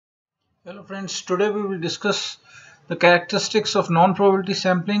Hello friends, today we will discuss the characteristics of non-probability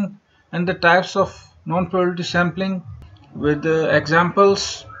sampling and the types of non-probability sampling with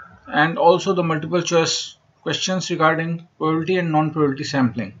examples and also the multiple choice questions regarding probability and non-probability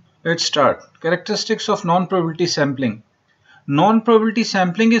sampling. Let's start. Characteristics of non-probability sampling. Non-probability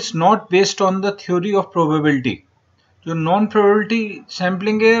sampling is not based on the theory of probability. जो non probability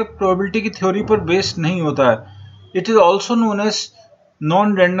sampling है probability की theory पर based नहीं होता है. It is also known as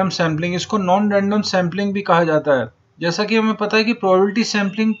non random sampling. इसको non random sampling भी कहा जाता है. जैसा कि हमें पता है कि प्रोबेबिलिटी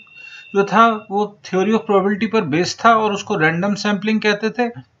सैम्पलिंग जो था वो थ्योरी ऑफ प्रोबेबिलिटी पर बेस्ड था और उसको रैंडम सैम्पलिंग कहते थे,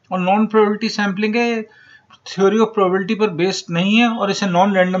 और नॉन प्रोबेबिलिटी सैम्पलिंग है थ्योरी ऑफ प्रोबेबिलिटी पर बेस्ड नहीं है और इसे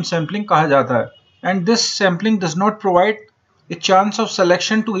नॉन रैंडम सैम्पलिंग कहा जाता है. And this sampling does not provide a chance of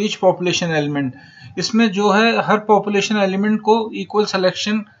selection to each population element. इसमें जो है हर पॉपुलेशन एलिमेंट को इक्वल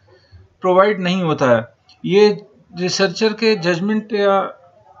सिलेक्शन प्रोवाइड नहीं होता है. ये रिसर्चर के जजमेंट या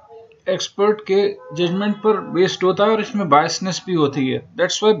एक्सपर्ट के जजमेंट पर बेस्ड होता है और इसमें बायसनेस भी होती है.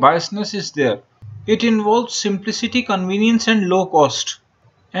 That's why biasness is there. It involves simplicity, convenience and low cost,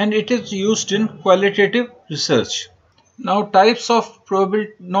 and it is used in qualitative research. Now types of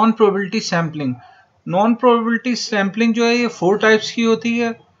non probability sampling. Non probability sampling जो है ये 4 टाइप्स की होती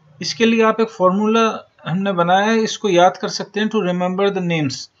है. इसके लिए आप एक फॉर्मूला हमने बनाया है, इसको याद कर सकते हैं to remember the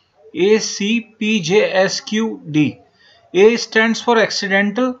names. ACPJSQD. A stands for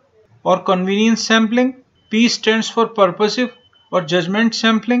accidental और convenience sampling. P stands for purposive और judgment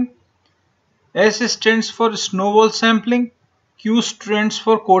sampling. S stands for snowball sampling. Q stands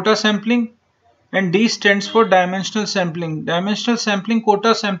for quota sampling and D stands for dimensional sampling. Dimensional sampling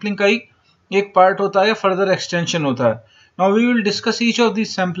quota sampling का ही एक part होता है, further extension होता है. Now we will discuss each of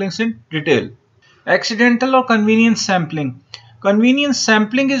these samplings in detail. Accidental or convenience sampling. Convenience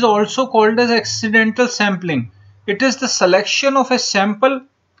sampling is also called as accidental sampling. It is the selection of a sample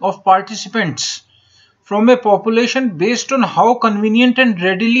of participants from a population based on how convenient and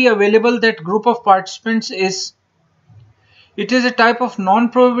readily available that group of participants is. It is a type of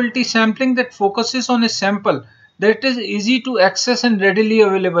non-probability sampling that focuses on a sample that is easy to access and readily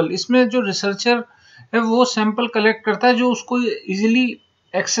available. इसमें जो researcher है वो sample collect करता है जो उसको easily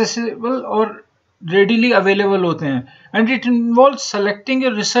accessible और readily available होते हैं. And it involve selecting a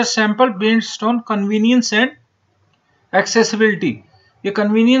research sample based on convenience and accessibility. ये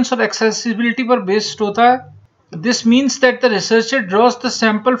कन्वीनियंस और एक्सेसिबिलिटी पर बेस्ड होता है. This means that the researcher drawers the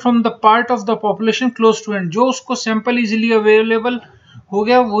sample from the part of the population close to and. जो उसको sample easily available हो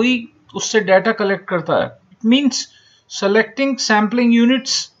गया वही उससे डाटा कलेक्ट करता है. It means selecting sampling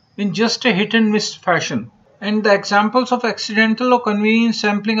units in just a hit and miss fashion. And the examples of accidental or convenience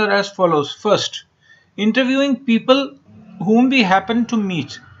sampling are as follows. First, interviewing people whom we happen to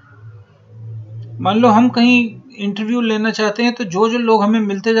meet. मान लो हम कहीं interview लेना चाहते हैं तो जो जो लोग हमें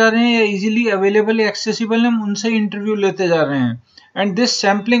मिलते जा रहे हैं या इजीली अवेलेबल या एक्सेसिबल हम उनसे इंटरव्यू लेते जा रहे हैं. And this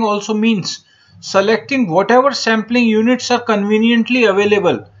sampling also means selecting whatever sampling units are conveniently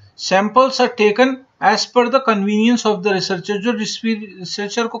available. Samples are taken as per the convenience of the researcher. जो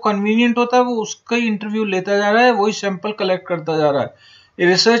रिसर्चर को कन्वीनियंट होता है वो उसका ही इंटरव्यू लेता जा रहा है, वही सैंपल कलेक्ट करता जा रहा है. A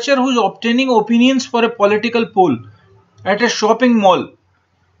researcher who is obtaining opinions for a political pole eight A shopping mall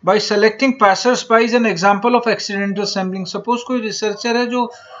bye selecting पैसर्स bye is an example of accidental sampling. Suppose कोई रिसर्चर है जो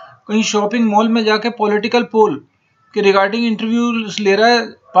कहीं शॉपिंग मॉल में जाके पॉलिटिकल पोल के रिगार्डिंग इंटरव्यू ले रहा है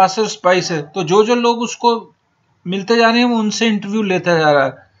पैसर्स बाय से, तो जो जो लोग उसको मिलते जा रहे हैं वो उनसे इंटरव्यू लेता जा रहा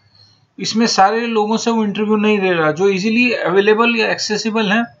है. इसमें सारे लोगों से वो इंटरव्यू नहीं ले रहा, जो इजीली अवेलेबल या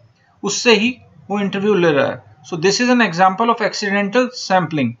एक्सेसिबल हैं उससे ही वो इंटरव्यू ले रहा है. So this is an example of accidental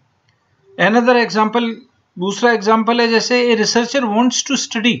sampling. Another example, दूसरा एग्जांपल है जैसे a researcher wants to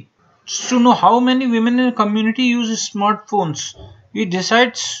study to know how many women in a community use smartphones. He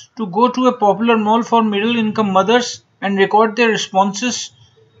decides to go to a popular mall for middle income mothers and record their responses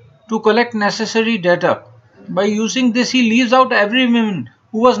to collect necessary data. By using this he leaves out every woman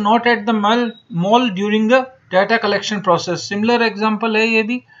who was not at the mall during the data collection process. Similar example है ये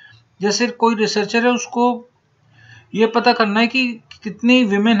भी, जैसे कोई researcher है उसको ये पता करना है कि कितनी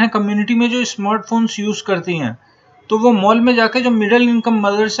विमेन है कम्युनिटी में जो स्मार्टफोन्स यूज़ करती हैं, तो वो मॉल में जाके जो मिडिल इनकम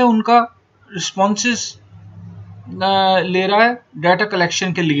मदर्स है उनका रिस्पॉन्सेस ले रहा है डाटा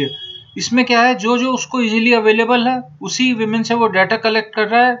कलेक्शन के लिए. इसमें क्या है, जो जो उसको इजीली अवेलेबल है उसी विमेन से वो डाटा कलेक्ट कर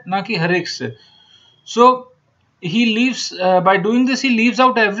रहा है, ना कि हर एक से. सो he leaves by doing this he leaves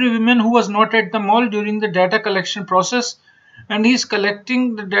out every woman who was not at the mall during the data collection process, and he is collecting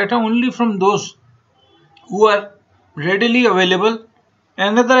the data only from those who are readily available.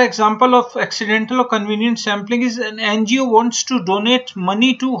 Another example of accidental or convenient sampling is an NGO wants to donate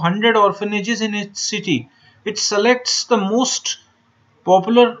money to 100 orphanages in its city. It selects the most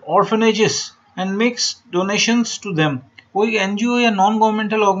popular orphanages and makes donations to them. कोई NGO या non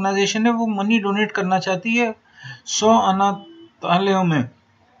governmental organisation है, वो money donate करना चाहती है 100 अनाथालयों में,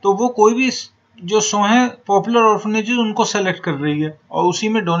 तो वो कोई भी जो 100 हैं पॉपुलर ऑर्फनेजेस उनको सेलेक्ट कर रही है और उसी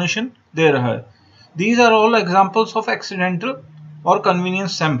में डोनेशन दे रहा है. These are all examples of accidental or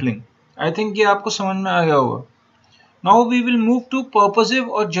convenience sampling. I think ये आपको समझ में आ गया होगा. Now we will move to purposive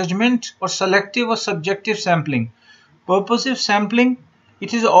or judgment or selective or subjective sampling. Purposive sampling,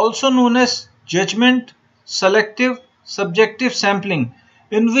 it is also known as judgment, selective, subjective sampling,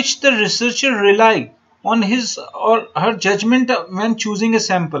 in which the researcher rely on his or her judgment when choosing a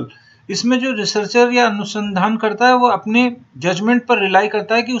sample. इसमें जो researcher या अनुसंधान करता है वो अपने judgement पर rely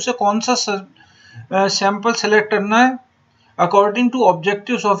करता है कि उसे कौन सा सैंपल सेलेक्ट करना है according to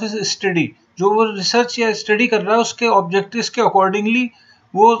objectives of his study. जो वो रिसर्च या स्टडी कर रहा है उसके ऑब्जेक्टिव्स के अकॉर्डिंगली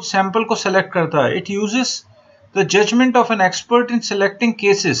वो सैंपल को सेलेक्ट करता है. It uses the judgement of an expert in selecting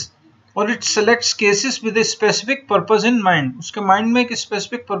cases, और it selects cases with a specific purpose in mind. उसके माइंड में एक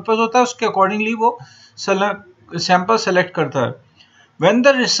स्पेसिफिक पर्पस होता है, उसके अकॉर्डिंगली वो सैंपल सेलेक्ट करता है. When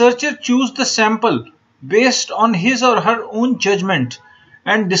the researcher chooses the sample based on his or her own judgment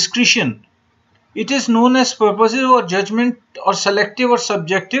and discretion, it is known as purposive or judgment or selective or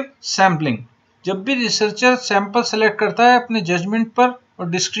subjective sampling. जब भी researcher sample select करता है अपने judgement पर और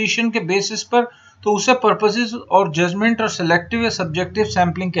discretion के basis पर, तो उसे पर्पसिव और जजमेंट और सेलेक्टिव या सब्जेक्टिव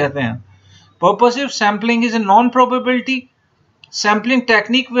सैम्पलिंग कहते हैं. Purposive sampling is a non probability sampling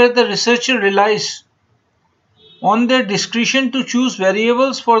technique where the researcher relies on their discretion to choose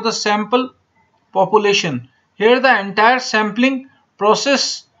variables for the sample population. Here the entire sampling process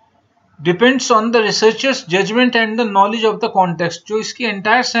depends on the researcher's judgment and the knowledge of the context. जो इसकी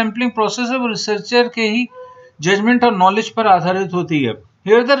entire sampling process है वो researcher के ही judgment और knowledge पर आधारित होती है.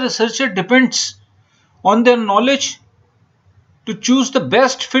 Here the researcher depends on their knowledge to choose the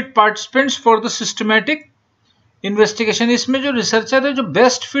best fit participants for the systematic investigation. इसमें जो researcher है, जो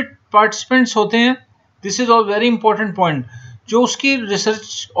best fit participants होते हैं, this is all very important point, जो उसकी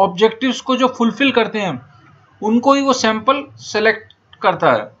रिसर्च ऑब्जेक्टिव्स को जो फुलफिल करते हैं उनको ही वो सैंपल सेलेक्ट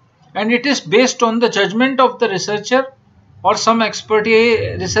करता है. And it is based on the judgement of the researcher और सम एक्सपर्ट.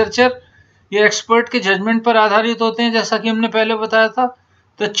 ये रिसर्चर ये एक्सपर्ट के जजमेंट पर आधारित होते हैं. जैसा कि हमने पहले बताया था,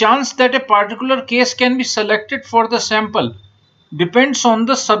 the chance that a particular case can be selected for the sample depends on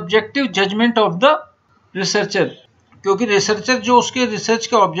the subjective judgement of the researcher. क्योंकि रिसर्चर जो उसके रिसर्च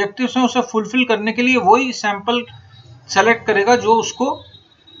के ऑब्जेक्टिव्स हैं उसे फुलफिल करने के लिए वही सैंपल सेलेक्ट करेगा जो उसको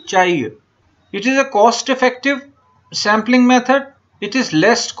चाहिए. It is a cost effective sampling method. It is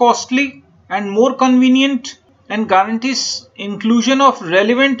less costly and more convenient and guarantees inclusion of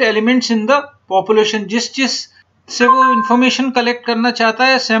relevant elements in the population. जिस से वो इंफॉर्मेशन कलेक्ट करना चाहता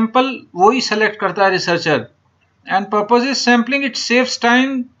है सैंपल वही सेलेक्ट करता है researcher. And purposive sampling it saves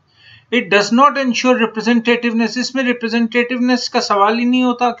time. It does not ensure representativeness. इसमें रिप्रेजेंटेटिवनेस का सवाल ही नहीं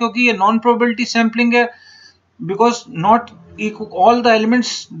होता क्योंकि ये नॉन प्रोबेबिलिटी सैम्पलिंग है. Because not all the elements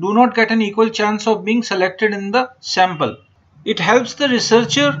do not get an equal chance of being selected in the sample. It helps the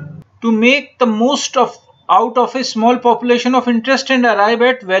researcher to make the most out of a small population of interest and arrive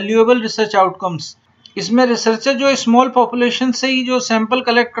at valuable research outcomes. इसमें researcher जो small population से ही जो sample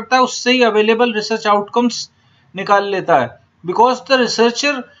collect करता है उससे ही available research outcomes निकाल लेता है. Because the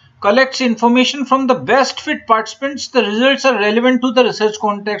researcher collects information from the best fit participants, the results are relevant to the research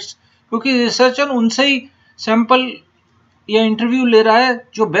context. क्योंकि रिसर्चर उनसे ही सैंपल या इंटरव्यू ले रहा है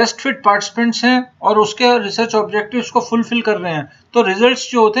जो बेस्ट फिट पार्टिसिपेंट्स हैं और उसके रिसर्च ऑब्जेक्टिव्स को फुलफिल कर रहे हैं, तो रिजल्ट्स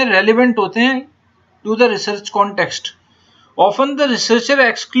जो होते हैं रेलिवेंट होते हैं to the research context. Often the researcher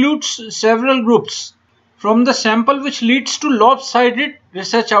excludes several groups from the sample which leads to lopsided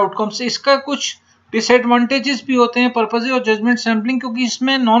research outcomes. इसका कुछ डिसएडवांटेजेस भी होते हैं पर्पसिव और जजमेंट सैम्पलिंग, क्योंकि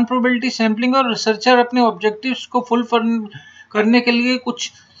इसमें नॉन प्रोबेबिलिटी सैम्पलिंग और रिसर्चर अपने ऑब्जेक्टिव्स को फुलफिल करने के लिए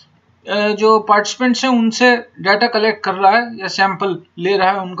कुछ जो पार्टिसिपेंट्स हैं उनसे डाटा कलेक्ट कर रहा है या सैंपल ले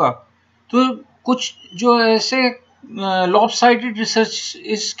रहा है उनका, तो कुछ जो ऐसे लॉपसाइडेड रिसर्च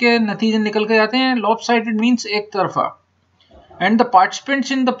इसके नतीजे निकल के जाते हैं. लॉपसाइडेड मीन्स एक तरफा. And the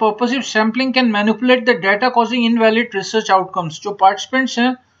participants in the purposive sampling can manipulate the data causing invalid research outcomes. जो पार्टिसिपेंट्स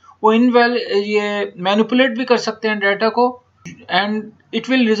हैं वो ये मैनिपुलेट भी कर सकते हैं डाटा को and it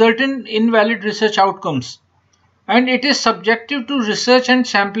will result in invalid research outcomes. And it is subjective to research and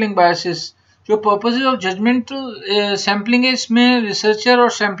sampling biases. जो पर्पसिव ऑफ जजमेंट सैम्पलिंग है इसमें रिसर्चर और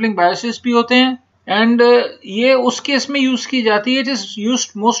सैम्पलिंग बायसेस भी होते हैं एंड ये उस केस में यूज की जाती है. It is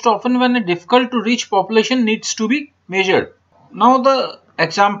used most often when a difficult to reach population needs to be measured. Now the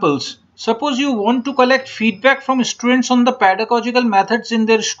examples. Suppose you want to collect feedback from students on the pedagogical methods in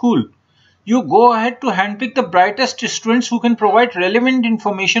their school. you go ahead to handpick the brightest students who can provide relevant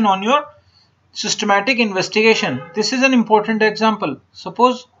information on your systematic investigation. This is an important example.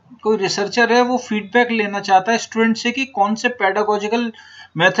 Suppose कोई researcher है, वो feedback लेना चाहता है student से कि कौन से पेडागोजिकल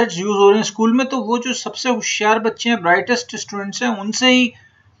मेथड्स यूज हो रहे हैं स्कूल में, तो वो जो सबसे होशियार बच्चे हैं, ब्राइटेस्ट स्टूडेंट्स हैं, उनसे ही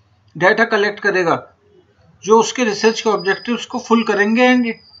डाटा कलेक्ट करेगा जो उसके रिसर्च के ऑब्जेक्टिव्स को फुल करेंगे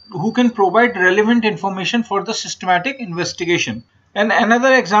and who can provide relevant information for the systematic investigation. And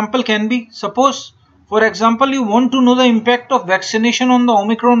another example can be, suppose for example you want to know the impact of vaccination on the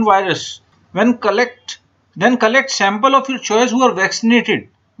Omicron virus. Then collect sample of your choice who are vaccinated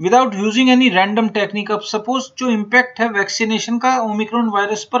without using any random technique. अब suppose जो impact है vaccination का Omicron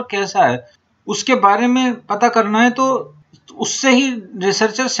virus पर कैसा है उसके बारे में पता करना है, तो उससे ही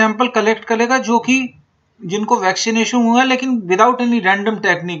रिसर्चर सैंपल कलेक्ट करेगा जो कि जिनको वैक्सीनेशन हुआ है लेकिन विदाउट एनी रैंडम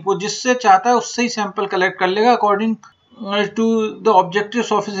टेक्निक. वो जिससे चाहता है उससे ही सैंपल कलेक्ट कर लेगा according to the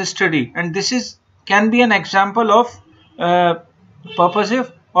objectives of his study. And this is can be an example of purposive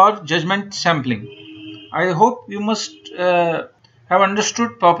और judgement sampling. I hope you must have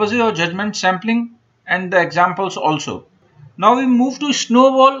understood purposive or judgment sampling and the examples also. Now we move to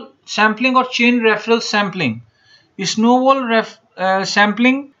snowball sampling or chain referral sampling. Snowball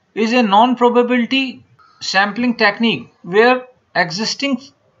sampling is a non-probability sampling technique where existing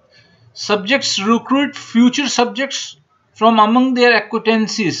subjects recruit future subjects from among their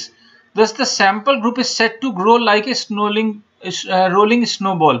acquaintances. Thus the sample group is said to grow like a rolling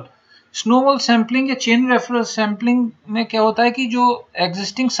snowball. Snowball sampling या chain referral sampling में क्या होता है कि जो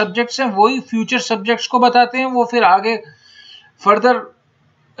existing subjects हैं वही future subjects को बताते हैं, वो फिर आगे फर्दर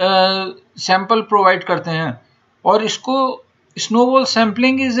सैंपल प्रोवाइड करते हैं. और इसको snowball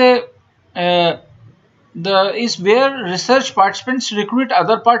sampling is where research participants recruit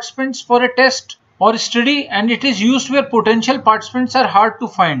other participants for a test और study and it is used where potential participants are hard to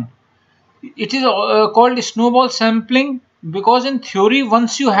find. It is called snowball sampling because in theory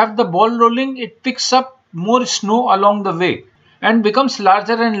once you have the ball rolling it picks up more snow along the way and becomes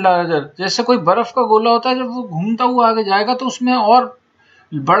larger and larger. जैसे कोई बर्फ का गोला होता है, जब वो घूमता हुआ आगे जाएगा तो उसमें और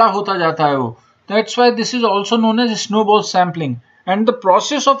बड़ा होता जाता है वो. That's why this is also known as snowball sampling. And the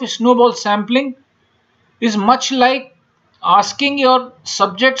process of snowball sampling is much like asking your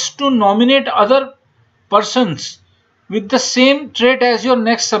subjects to nominate other persons with the same trait as your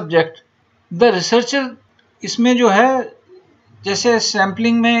next subject. The researcher इसमें जो है, जैसे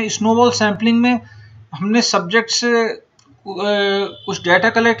sampling में, snowball sampling में हमने subject से कुछ data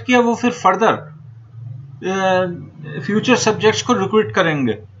collect किया, वो फिर फर्दर फ्यूचर सब्जेक्ट्स को रिक्रूट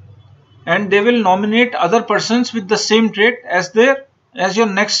करेंगे and they will nominate other persons with the same trait as your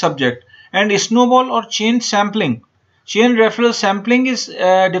next subject. And snowball और chain sampling, chain referral sampling is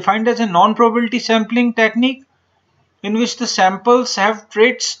defined as a non probability sampling technique in which the samples have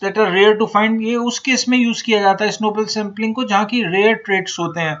traits that are rare to find. ये उस case में use किया जाता है snowball sampling को जहाँ की रेयर ट्रेट्स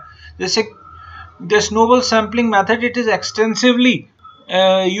होते हैं. जैसे the snowball sampling method, it is extensively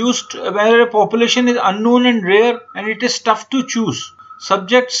used where a population is unknown and rare and it is tough to choose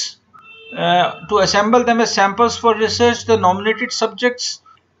subjects to assemble them as samples for research. The nominated subjects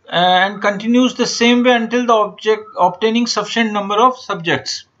and continues the same way until the object obtaining sufficient number of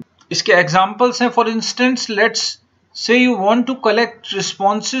subjects. इसके examples हैं, for instance, let's say you want to collect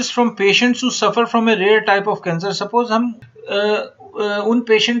responses from patients who suffer from a rare type of cancer. Suppose हम उन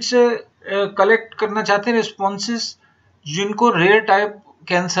patient से collect करना चाहते हैं responses जिनको rare type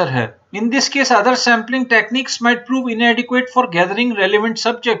cancer है. In this case, other sampling techniques might prove inadequate for gathering relevant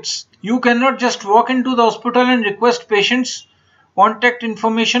subjects. You cannot just walk into the hospital and request patients' contact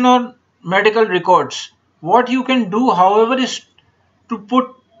information or medical records. What you can do, however, is to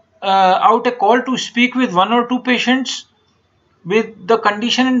put out a call to speak with one or two patients with the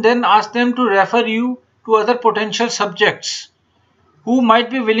condition and then ask them to refer you to other potential subjects who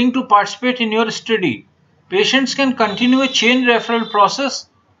might be willing to participate in your study. Patients can continue a chain referral process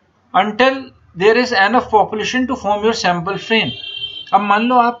until there is enough population to form your sample frame. अब मान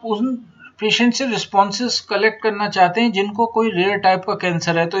लो आप उन patient से responses collect करना चाहते हैं जिनको कोई रेयर टाइप का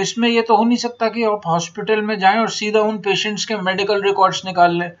कैंसर है, तो इसमें ये तो हो नहीं सकता कि आप हॉस्पिटल में जाएं और सीधा उन पेशेंट्स के मेडिकल रिकॉर्ड्स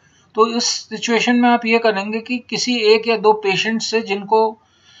निकाल लें. तो इस सिचुएशन में आप ये करेंगे कि किसी एक या दो पेशेंट से जिनको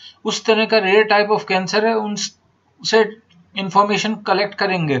उस तरह का रेयर टाइप ऑफ कैंसर है उनसे इंफॉर्मेशन कलेक्ट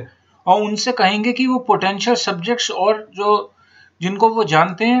करेंगे और उनसे कहेंगे कि वो पोटेंशियल सब्जेक्ट्स और जो जिनको वो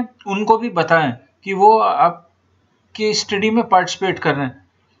जानते हैं उनको भी बताएं कि वो आपकी स्टडी में पार्टिसिपेट कर रहे हैं.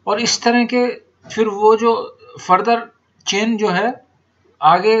 और इस तरह के फिर वो जो फर्दर चेन जो है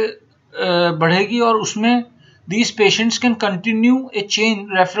आगे बढ़ेगी और उसमें these patients can continue a chain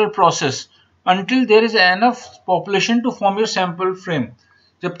referral process until there is enough population to form your sample frame.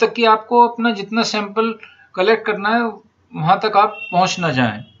 जब तक कि आपको अपना जितना सैंपल कलेक्ट करना है वहां तक आप पहुंच ना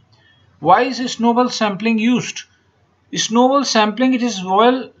जाएं। Why is snowball sampling used? Snowball sampling, it is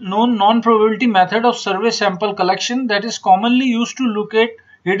well known non-probability method of survey sample collection that is commonly used to locate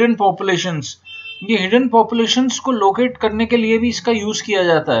hidden populations. ये hidden populations को locate करने के लिए भी इसका use किया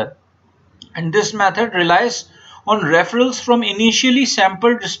जाता है. And this method relies on referrals from initially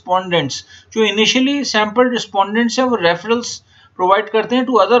sampled respondents. जो initially sampled respondents हैं वो referrals provide करते हैं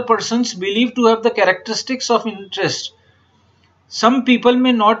to other persons believed to have the characteristics of interest. Some people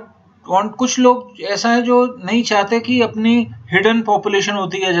may not want, कुछ लोग ऐसा है जो नहीं चाहते कि अपनी हिडन पॉपुलेशन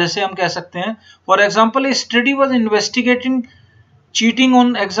होती है, जैसे हम कह सकते हैं for example A study was investigating cheating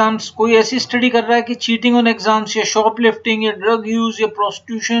on exams. कोई ऐसी स्टडी कर रहा है कि चीटिंग ऑन एग्जाम्स या शॉपलिफ्टिंग या ड्रग यूज या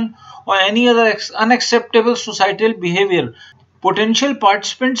प्रोस्टिट्यूशन और any other unacceptable societal behaviour. Potential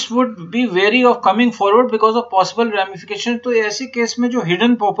participants would be very of coming forward because of possible ramification. तो ऐसे केस में जो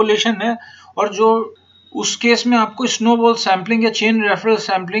हिडन पॉपुलेशन है और जो उस केस में आपको स्नोबॉल सैम्पलिंग या चेन रेफरल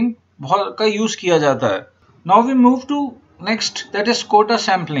सैम्पलिंग का यूज किया जाता है. Now we move to next, that is Kota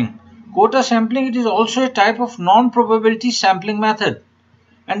sampling. Kota sampling, it is also a type of non-probability sampling method,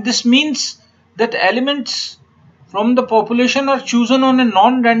 and this means that elements from the population are chosen on a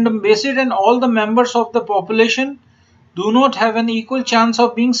non-random basis and all the members of the population do not have an equal chance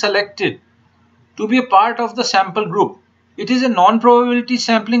of being selected to be a part of the sample group. It is a non-probability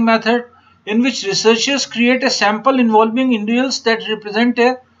sampling method in which researchers create a sample involving individuals that represent a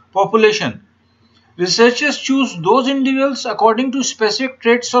population. Researchers choose those individuals according to specific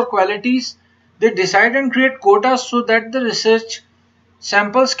traits or qualities. They decide and create quotas so that the research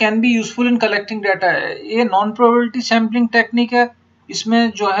samples can be useful in collecting data. ये non probability sampling technique है.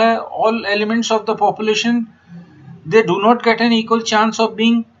 इसमें जो है all elements of the population they do not get an equal chance of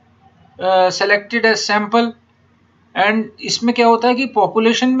being selected as sample. And इसमें क्या होता है कि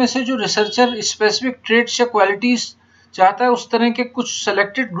पॉपुलेशन में से जो रिसर्चर स्पेसिफिक ट्रेट्स या क्वालिटीज चाहता है उस तरह के कुछ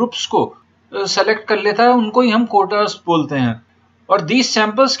सेलेक्टेड ग्रुप्स को सेलेक्ट कर लेता है, उनको ही हम कोटास बोलते हैं. और दीज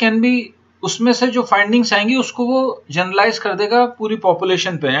सैंपल्स कैन बी, उसमें से जो फाइंडिंग्स आएंगी उसको वो जनरलाइज कर देगा पूरी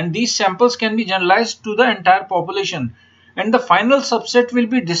पॉपुलेशन पे. And these samples can be generalise to the entire population and the final subset will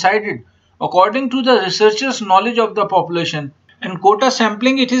be decided according to the researchers knowledge of the population. And Kota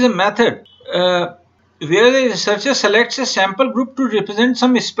sampling, it is a method where the researcher selects a sample group to represent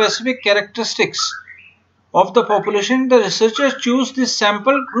some specific characteristics of the population. The researchers choose this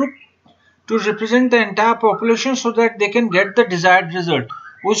sample group to represent the entire population so that they can get the desired result.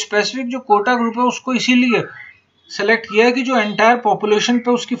 वो specific जो Kota group है उसको इसीलिए select किया है कि जो entire population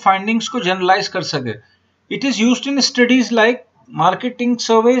पे उसकी फाइंडिंग्स को जनरलाइज कर सके. It is used in studies like marketing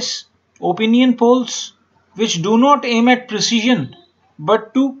surveys, opinion polls, which do not aim at precision but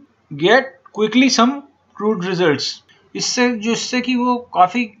to get quickly some crude results. इससे कि वो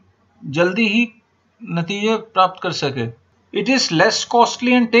काफी जल्दी ही नतीजे प्राप्त कर सके. It is less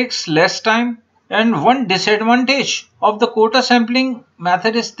costly and takes less time. And one disadvantage of the quota sampling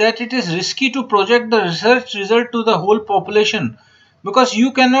method is that it is risky to project the research result to the whole population because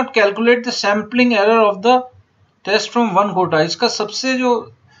you cannot calculate the sampling error of the test from one quota. इसका सबसे जो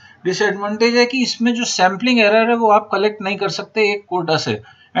disadvantage है कि इसमें जो sampling error है वो आप कलेक्ट नहीं कर सकते एक कोटा से.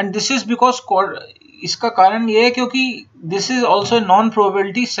 एंड दिस इज बिकॉज, इसका कारण ये है क्योंकि this is also non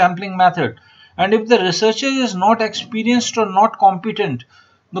probability sampling method. And if the researcher is not experienced और not competent,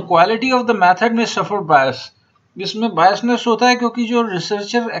 the quality of the method में सफर बायस. इसमें बायसनेस होता है क्योंकि जो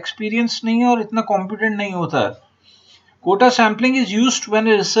रिसर्चर एक्सपीरियंस नहीं है और इतना कॉम्पिटेंट नहीं होता है. Kota sampling is used when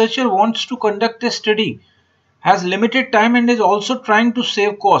a researcher wants to conduct a study, has limited time and is also trying to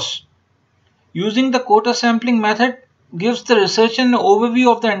save cost. Using the Kota sampling method gives the researcher an overview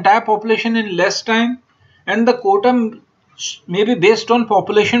of the entire population in less time, and the quota may be based on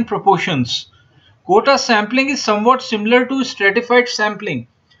population proportions. Quota sampling is somewhat similar to stratified sampling.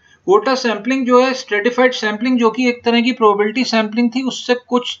 Quota sampling जो है stratified sampling जो कि एक तरह की probability sampling थी, उससे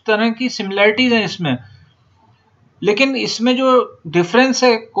कुछ तरह की similarities हैं इसमें. लेकिन इसमें जो difference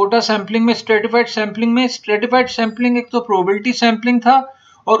है quota sampling में stratified sampling एक तो probability sampling था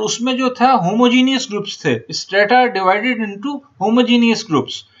और उसमें जो था homogeneous groups थे. Strata are divided into homogeneous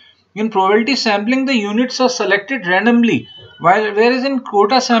groups. In probability sampling, the units are selected randomly, whereas in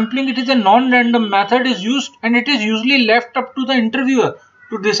quota sampling, it is a non-random method is used, and it is usually left up to the interviewer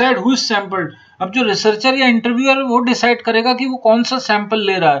to decide who is sampled. अब जो researcher या interviewer वो decide करेगा कि वो कौन सा sample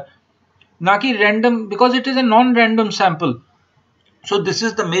ले रहा है, ना कि random, because it is a non-random sample. So this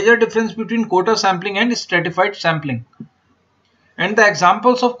is the major difference between quota sampling and stratified sampling. And the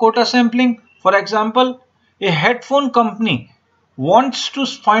examples of quota sampling, for example, a headphone company wants to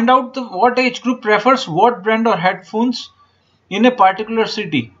find out what age group prefers what brand or headphones. In a particular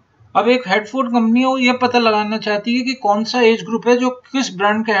city. अब एक headphone company है वो ये पता लगाना चाहती है कि कौन सा एज ग्रुप है जो किस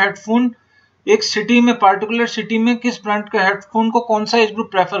ब्रांड का हेडफोन एक सिटी में, पार्टिकुलर सिटी में किस ब्रांड का हेडफोन को कौन सा एज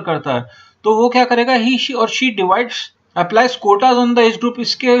ग्रुप प्रेफर करता है। तो वो क्या करेगा, ही शी और she divides applies Kota's on the age group.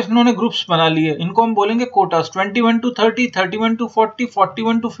 इसके इन्होंने ग्रुप्स बना लिए, इनको हम बोलेंगे Kota's, 21 to 30, 31 to 40,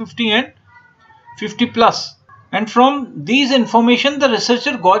 41 to 50 and 50 plus. And from these information the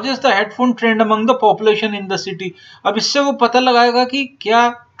researcher gauges the headphone trend among the population in the city. अब इससे वो पता लगाएगा कि क्या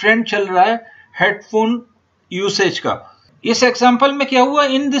ट्रेंड चल रहा है हेडफोन यूसेज का। इस एग्जाम्पल में क्या हुआ,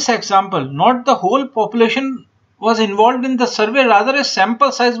 in this example not the whole population was involved in the survey, rather a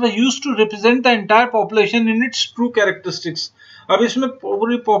sample size was used to represent the entire population in its true characteristics. अब इसमें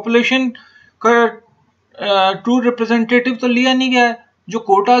पूरी पॉपुलेशन का true representative तो लिया नहीं गया है, जो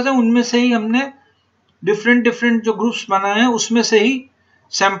कोटाज है उनमें से ही हमने डिफरेंट जो ग्रुप्स बनाए हैं उसमें से ही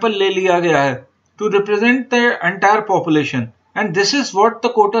सैंपल ले लिया गया है to represent the entire population. And this is what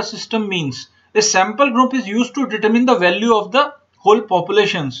the quota system means. A sample group is used to determine the value of the whole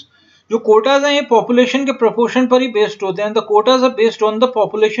populations. जो कोटाज हैं ये पॉपुलेशन के प्रोपोर्शन पर ही बेस्ड होते हैं। The Kota's are based on the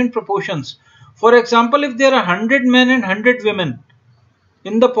population proportions. For example, if there are 100 men and 100 women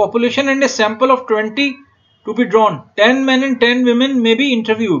in the population and a sample of 20 to be drawn, 10 men and 10 women may be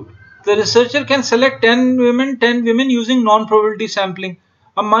interviewed. The researcher can select 10 women using non-probability sampling.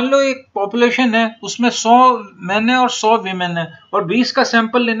 अब मान लो एक population है उसमें 100 man है और 100 women है और 20 का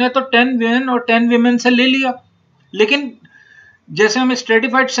सैंपल लेना है तो 10 मैन और 10 विमेन से ले लिया। लेकिन जैसे हम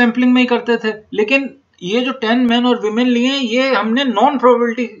स्ट्रेटिफाइड सैंपलिंग में ही करते थे, लेकिन ये जो 10 मैन और विमेन लिए हैं ये हमने नॉन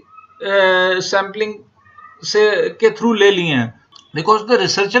प्रोबेबिलिटी सैंपलिंग से के थ्रू ले लिए हैं, because the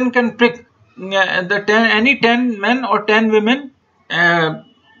researcher can pick any 10 men or 10 women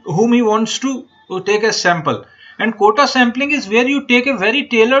whom he wants to take as sample. And quota sampling is where you take a very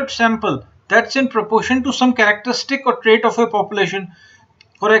tailored sample that's in proportion to some characteristic or trait of a population.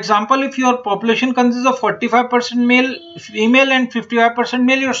 For example, if your population consists of 45% male, female and 55%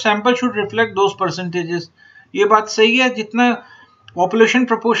 male, your sample should reflect those percentages. ये बात सही है, जितना population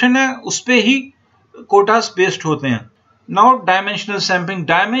proportion है उस पे ही quotas based होते हैं. Now dimensional sampling.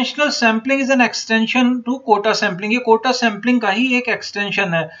 Dimensional sampling is an extension to quota sampling. ये quota sampling का ही एक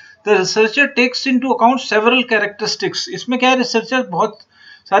extension है. The researcher takes into account several characteristics. इसमें क्या है, researcher बहुत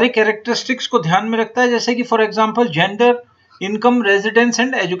सारी characteristics को ध्यान में रखता है, जैसे कि for example gender, income, residence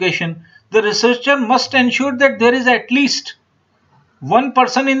and education. The researcher must ensure that there is at least one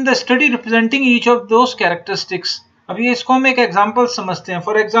person in the study representing each of those characteristics. अभी इसको हम एक example समझते हैं.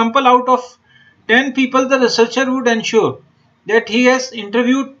 For example, out of 10 people, the researcher would ensure that he has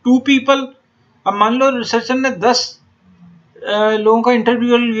interviewed 2 people. अब मान लो researcher ने 10 लोगों का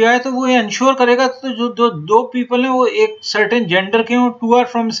इंटरव्यू लिया है, तो वो इंश्योर करेगा तो जो 2 पीपल हैं वो एक सर्टेन जेंडर के हों, 2 are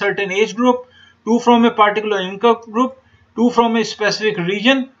from certain age group, 2 from a particular income group, 2 from a specific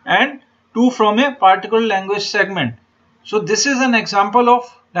region and 2 from a particular language segment. So this is an example of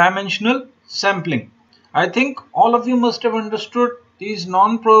dimensional sampling. I think all of you must have understood these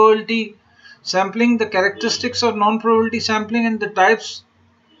non-probability sampling, the characteristics of non-probability sampling and the types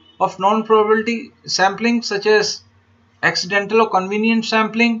of non-probability sampling such as accidental or convenient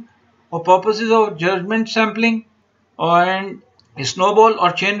sampling or purposes of judgment sampling and snowball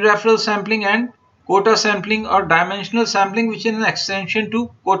or chain referral sampling and quota sampling or dimensional sampling, which is an extension to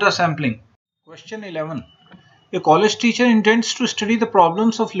quota sampling. Question 11. A college teacher intends to study the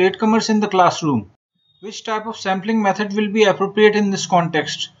problems of latecomers in the classroom. Which type of sampling method will be appropriate in this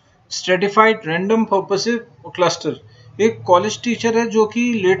context? Stratified, random, purposive or cluster? एक college teacher है जो कि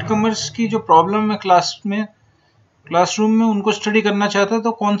लेटकमर्स की जो problem है classroom में उनको study करना चाहता है,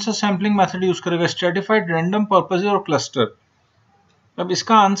 तो कौन सा सैम्पलिंग मेथड यूज करेगा? स्ट्रेटिफाइड, रैंडम, पर्पसिव और क्लस्टर? अब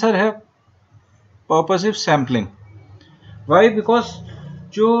इसका आंसर है पर्पसिव सैम्पलिंग. वाई? बिकॉज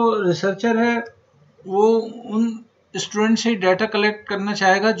जो रिसर्चर है वो उन स्टूडेंट से डाटा कलेक्ट करना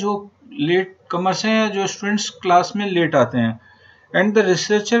चाहेगा जो लेट कमर्स हैं या जो स्टूडेंट्स क्लास में लेट आते हैं. And the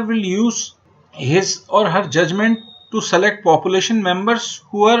researcher will use his और हर judgement to select population members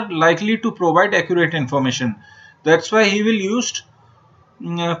who are likely to provide accurate information. That's why he will use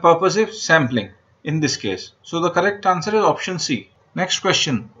purposive sampling in this case. So the correct answer is option C. Next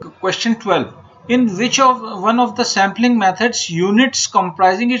question. Question 12. In which of one of the sampling methods units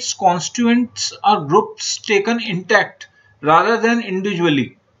comprising its constituents are groups taken intact rather than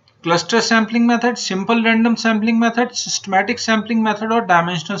individually? Cluster sampling method, simple random sampling method, systematic sampling method और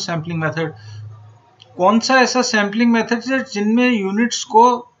dimensional sampling method? कौन सा ऐसा sampling method है जिनमें units को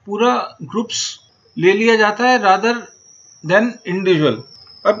पूरा groups ले लिया जाता है rather than individual?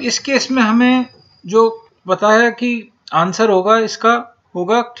 अब इस केस में हमें जो बताया कि आंसर होगा इसका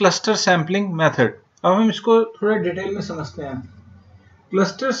होगा क्लस्टर सैम्पलिंग मेथड. अब हम इसको थोड़ा डिटेल में समझते हैं।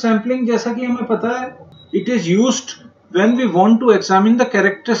 क्लस्टर सैम्पलिंग, जैसा कि हमें पता है, it is used when we want to examine the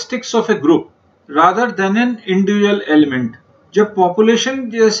characteristics of A group rather than an individual element. जब पॉपुलेशन,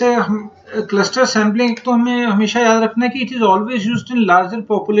 जैसे हम क्लस्टर सैम्पलिंग, तो हमें हमेशा याद रखना है कि it is always used in larger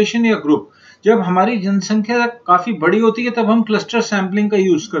population या ग्रुप। जब हमारी जनसंख्या काफी बड़ी होती है तब हम क्लस्टर सैम्पलिंग का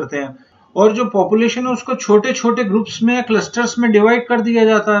यूज करते हैं, और जो पॉपुलेशन है उसको छोटे छोटे ग्रुप्स में या क्लस्टर्स में डिवाइड कर दिया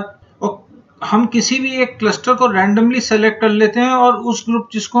जाता है, और हम किसी भी एक क्लस्टर को रैंडमली सेलेक्ट कर लेते हैं और उस ग्रुप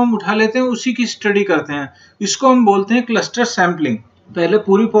जिसको हम उठा लेते हैं उसी की स्टडी करते हैं। इसको हम बोलते हैं क्लस्टर सैम्पलिंग। पहले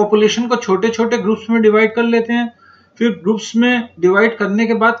पूरी पॉपुलेशन को छोटे छोटे ग्रुप्स में डिवाइड कर लेते हैं, फिर ग्रुप्स में डिवाइड करने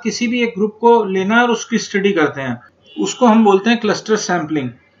के बाद किसी भी एक ग्रुप को लेना है और उसकी स्टडी करते हैं, उसको हम बोलते हैं क्लस्टर सैम्पलिंग।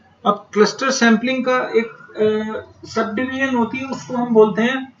 अब क्लस्टर सैम्पलिंग का एक सब डिवीजन होती है, उसको हम बोलते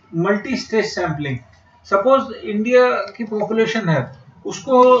हैं multi stage sampling. Suppose India की पॉपुलेशन है,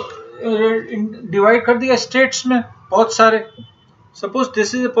 उसको डिवाइड कर दिया स्टेट्स में बहुत सारे। Suppose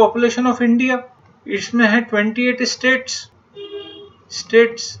this is the population of India, इसमें है 28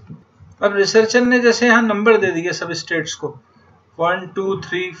 स्टेट्स। अब रिसर्चर ने जैसे यहाँ नंबर दे दिए सब स्टेट्स को, 1 2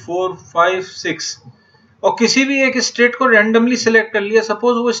 3 4 5 6, और किसी भी एक स्टेट को रैंडमली सिलेक्ट कर लिया।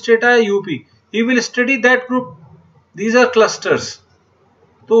 सपोज वो स्टेट आया UP, he will study that group, these are clusters,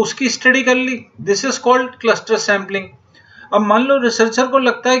 तो उसकी स्टडी कर ली। This is called cluster sampling. अब मान लो रिसर्चर को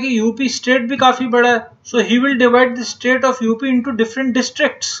लगता है कि यूपी स्टेट भी काफी बड़ा है, सो he will divide the state of UP into different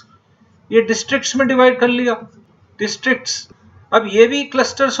districts. ये डिस्ट्रिक्ट्स में डिवाइड कर लिया, डिस्ट्रिक्ट्स। अब ये भी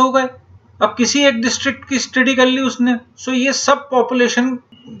क्लस्टर्स हो गए। अब किसी एक डिस्ट्रिक्ट की स्टडी कर ली उसने, सो ये सब पॉपुलेशन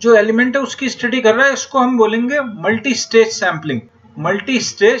जो एलिमेंट है उसकी स्टडी कर रहा है। इसको हम बोलेंगे multi stage sampling, multi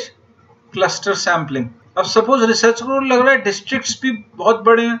stage cluster sampling. अब सपोज रिसर्चर को लग रहा है डिस्ट्रिक्ट्स भी बहुत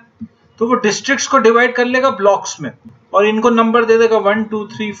बड़े हैं, तो वो डिस्ट्रिक्ट्स को डिवाइड कर लेगा ब्लॉक्स में और इनको नंबर दे देगा 1 2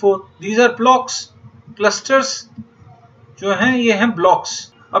 3 4, दीज आर ब्लॉक्स। क्लस्टर्स जो हैं ये हैं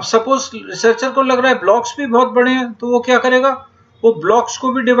ब्लॉक्स। अब सपोज रिसर्चर को लग रहा है ब्लॉक्स भी बहुत बड़े हैं, तो वो क्या करेगा, वो ब्लॉक्स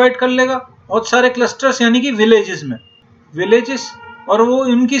को भी डिवाइड कर लेगा बहुत सारे क्लस्टर्स यानी कि विलेजेस में, विलेजेस, और वो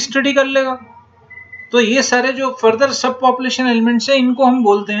इनकी स्टडी कर लेगा। तो ये सारे जो फर्दर सब पॉपुलेशन एलिमेंट्स हैं इनको हम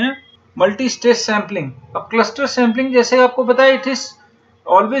बोलते हैं मल्टी स्टेज सैम्पलिंग। अब क्लस्टर सैम्पलिंग जैसे आपको पता है, it is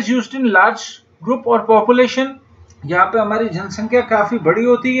always used in large group और पॉपुलेशन। यहाँ पे हमारी जनसंख्या काफी बड़ी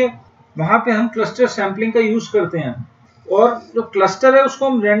होती है, वहां पे हम क्लस्टर सैम्पलिंग का यूज करते हैं, और जो क्लस्टर है उसको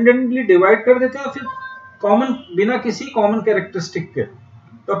हम रैंडमली डिवाइड कर देते हैं, फिर कॉमन, बिना किसी कॉमन कैरेक्टरिस्टिक के।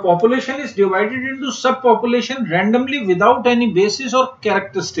 The population is divided into subpopulation randomly without any basis or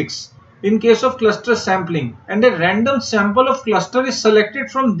characteristics in case of cluster sampling, and a random sample of cluster is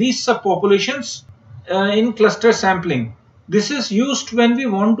selected from these subpopulations in cluster sampling. This is used when we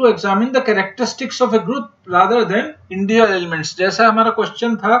want to examine the characteristics of a group rather than individual elements. जैसा हमारा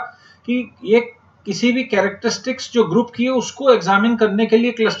question था कि ये किसी भी characteristics जो group की है उसको एग्जामिन करने के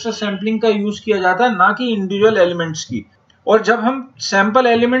लिए क्लस्टर सैम्पलिंग का यूज किया जाता है, ना कि इंडिविजुअल एलिमेंट्स की। और जब हम सैंपल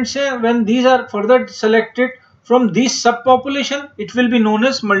एलिमेंट्स हैं, when these are further selected from these sub population, it will be known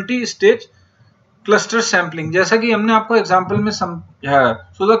as multi stage cluster sampling, जैसा कि हमने आपको एग्जांपल में समझाया है।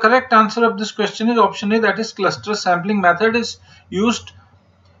 So the correct answer of this question is option A, that is cluster sampling method is used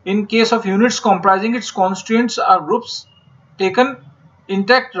in case of units comprising its constituents or groups taken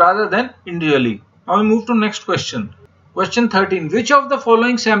intact rather than individually. Now we move to next question. Question 13. Which of the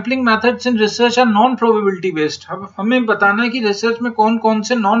following sampling methods in research are non-probability based? अब हमें बताना है कि research में कौन कौन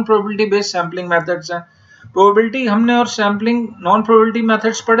से non-probability based sampling methods हैं। Probability हमने और sampling non-probability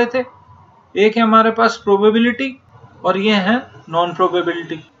methods पढ़े थे। एक है हमारे पास probability और ये है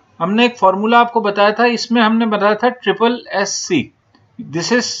non-probability। हमने एक फॉर्मूला आपको बताया था, इसमें हमने बताया था SSC. This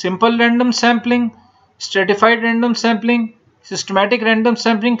is simple random sampling, stratified random sampling, systematic random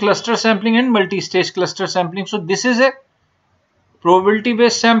sampling, cluster sampling and multi-stage cluster sampling. So this is a probability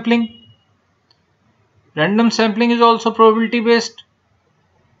based sampling. Random sampling is also probability based.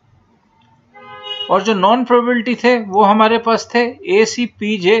 और जो non probability थे वो हमारे पास थे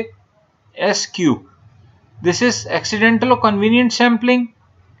ACPJSQ. This is accidental or convenient sampling,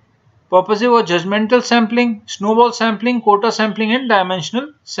 Purposive or judgmental sampling, Snowball sampling, Quota sampling and dimensional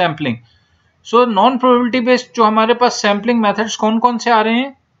sampling. So non probability based जो हमारे पास sampling methods कौन कौन से आ रहे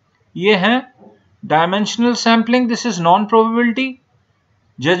हैं, ये हैं dimensional sampling, this is non probability,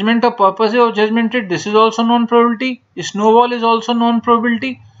 judgment or purposive or judgmented, this is also non probability, Snowball is also non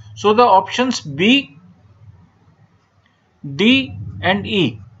probability. So the options B, D and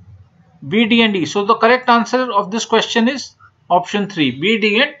E, B, D and E. So the correct answer of this question is option 3, B,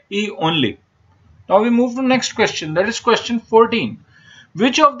 D and E only. Now we move to next question, that is question 14.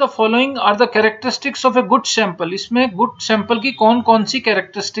 Which of the following are the characteristics of a good sample? इसमें good sample की कौन कौन सी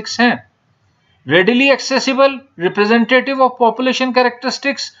characteristics हैं? readily accessible, representative of population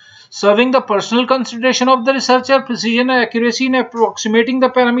characteristics, serving the personal consideration of the researcher, precision and accuracy in approximating the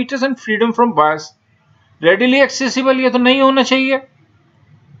parameters and freedom from bias. readily accessible ये तो नहीं होना चाहिए,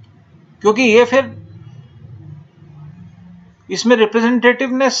 क्योंकि ये फिर इसमें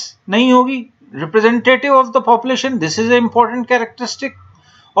रिप्रेजेंटेटिवनेस नहीं होगी. Representative of the population, this is a important characteristic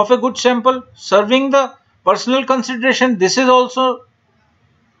of a good sample. Serving the personal consideration, this is also,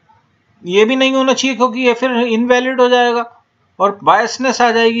 ये भी नहीं होना चाहिए क्योंकि ये फिर इनवैलिड हो जाएगा और बायसनेस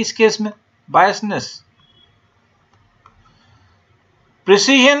आ जाएगी इस केस में. Biasness.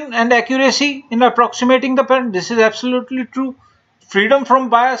 Precision and accuracy in approximating the parent, this is absolutely true. Freedom from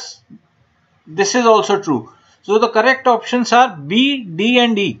bias, this is also true. So the correct options are B, D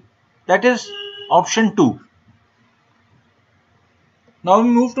and E. That is option 2. Now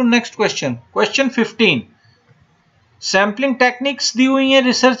we move to next question. Question 15. Sampling techniques दी हुई है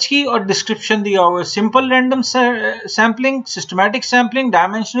research की और description दिया हुआ है. Simple random sampling, systematic sampling,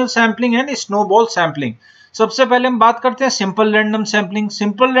 dimensional sampling and snowball sampling. सबसे पहले हम बात करते हैं simple random sampling.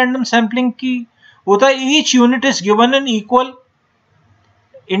 Simple random sampling की होता है each unit is given an equal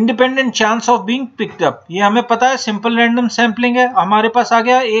independent chance of being picked up. ये हमें पता है सिंपल रैंडम सैम्पलिंग है. हमारे पास आ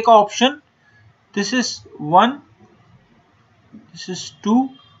गया एक option, this is 1, this is 2,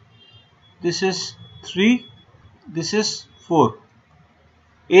 this is 3, this is 4.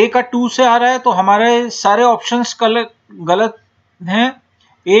 ए का 2 से आ रहा है तो हमारे सारे ऑप्शंस गलत हैं.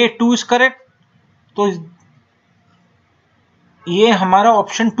 ए 2 इज करेक्ट, तो ये हमारा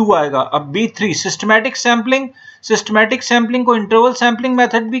ऑप्शन 2 आएगा. अब B3 systematic sampling. Systematic sampling को इंटरवल सैम्पलिंग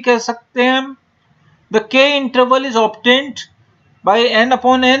मेथड भी कह सकते हैं हम. The K interval is obtained by n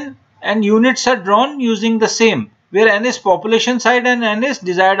upon n and units are drawn using the same where n is population size and n is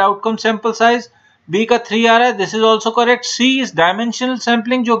desired outcome sample size. B का 3 आ रहा है, this is also correct. C is dimensional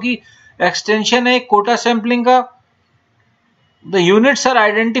sampling जो कि extension है Kota sampling का. The units are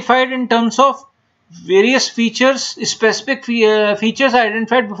identified in terms of various features, specific features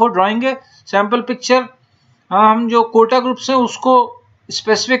identified before drawing a sample picture. हम जो Kota groups हैं उसको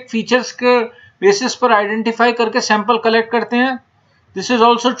स्पेसिफिक फीचर्स के बेसिस पर आइडेंटिफाई करके सैंपल कलेक्ट करते हैं. This is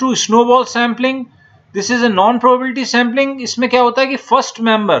also true. Snowball sampling, this is a non probability sampling. इसमें क्या होता है कि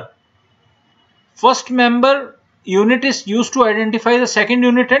first member unit is used to identify the second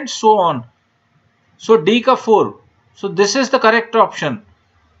unit and so on. So D का 4. So this is the correct option,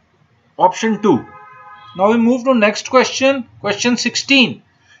 option 2. Now we move to next question. Question 16.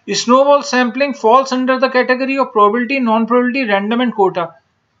 Snowball sampling falls under the category of probability, non-probability, random and quota.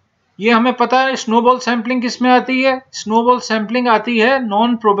 ये हमें पता है snowball sampling किस में आती है. Snowball sampling आती है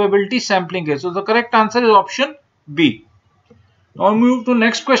नॉन प्रोबेबिलिटी सैम्पलिंग है. So the correct answer is option B. Now we move to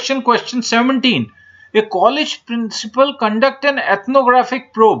next question. Question 17. A college principal conduct an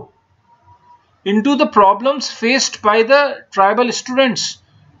ethnographic probe into the problems faced by the tribal students.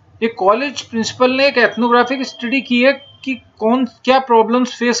 एक college principal ने एक ethnographic study की है कि कौन क्या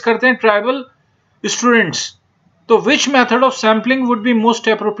problems face करते हैं ट्राइबल स्टूडेंट्स. तो which method of sampling would be most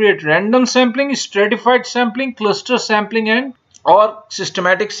appropriate? Random sampling, stratified sampling, cluster sampling and और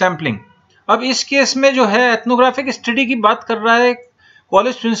सिस्टमैटिक सैम्पलिंग. अब इस केस में जो है एथनोग्राफिक स्टडी की बात कर रहा है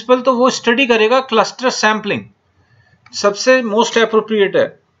कॉलेज प्रिंसिपल, तो वो स्टडी करेगा क्लस्टर सैम्पलिंग, सबसे मोस्ट अप्रोप्रिएट है.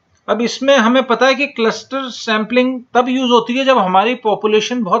 अब इसमें हमें पता है कि क्लस्टर सैम्पलिंग तब यूज होती है जब हमारी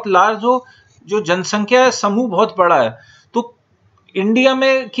पॉपुलेशन बहुत लार्ज हो, जो जनसंख्या समूह बहुत बड़ा है. तो इंडिया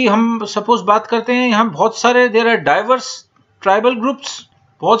में कि हम सपोज बात करते हैं, यहाँ बहुत सारे there are diverse tribal groups,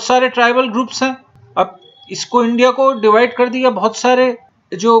 बहुत सारे ट्राइबल ग्रुप्स हैं. अब इसको इंडिया को डिवाइड कर दिया, बहुत सारे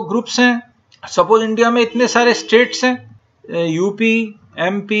जो ग्रुप्स हैं. सपोज इंडिया में इतने सारे स्टेट्स हैं, यूपी,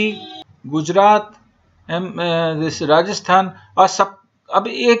 एमपी, गुजरात, राजस्थान और सब. अब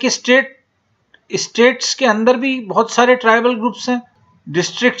एक स्टेट्स के अंदर भी बहुत सारे ट्राइबल ग्रुप्स हैं,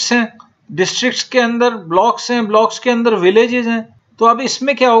 डिस्ट्रिक्ट्स हैं, डिस्ट्रिक्ट्स के अंदर ब्लॉक्स हैं, ब्लॉक्स के अंदर विलेजेस हैं. तो अब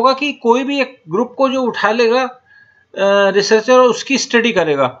इसमें क्या होगा कि कोई भी एक ग्रुप को जो उठा लेगा रिसर्चर और उसकी स्टडी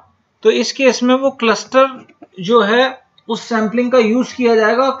करेगा, तो इस केस में वो क्लस्टर जो है उस सैम्पलिंग का यूज किया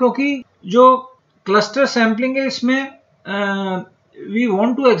जाएगा. क्योंकि जो क्लस्टर सैम्पलिंग है इसमें we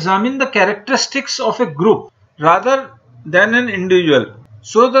want to examine the characteristics of A group rather than an individual.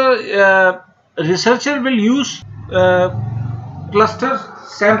 So the researcher will use cluster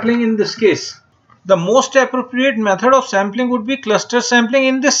sampling in this case. The most appropriate method of sampling would be cluster sampling.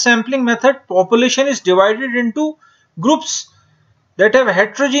 In this sampling method, population is divided into groups that have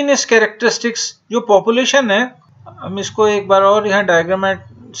heterogeneous characteristics. जो population है, हम इसको एक बार और यहाँ diagram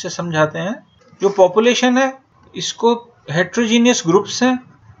से समझाते हैं. जो population है इसको heterogeneous groups हैं,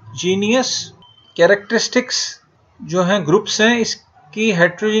 genius characteristics जो हैं ग्रुप्स हैं, की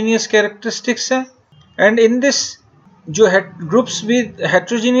हेट्रोजीनियस कैरेक्टरिस्टिक्स है। एंड इन दिस जो groups with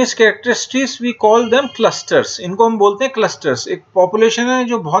heterogeneous characteristics we call them clusters, इनको हम बोलते हैं क्लस्टर्स। एक पॉपुलेशन है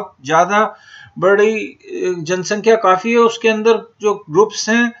जो बहुत ज़्यादा बड़ी जनसंख्या काफ़ी है, उसके अंदर जो ग्रुप्स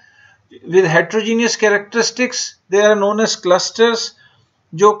हैं with heterogeneous characteristics they are known as clusters.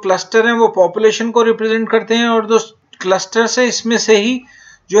 जो क्लस्टर हैं वो पॉपुलेशन को रिप्रेजेंट करते हैं, और जो क्लस्टर्स है इसमें से ही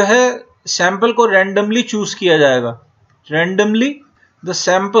जो है सैंपल को रैंडमली चूज किया जाएगा। Randomly the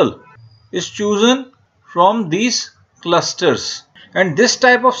sample is chosen from these clusters and this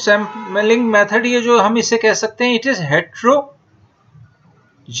type of sampling method, ये जो हम इसे कह सकते हैं, it is heterogeneous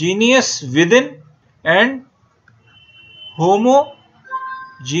with in and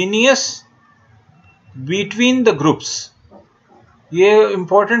homogeneous between the groups. ये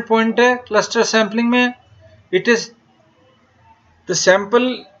इंपॉर्टेंट पॉइंट है क्लस्टर सैंपलिंग में। It is the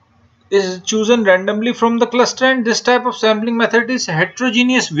sample is chosen randomly from the cluster, and this type of sampling method is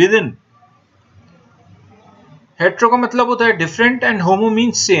heterogeneous within. Hetero का मतलब होता है different and homo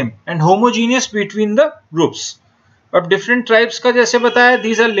means same and homogeneous between the groups. अब different tribes का जैसे बताया,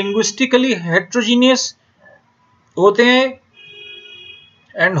 these are linguistically heterogeneous होते हैं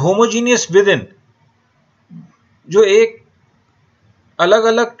and homogeneous within। जो एक अलग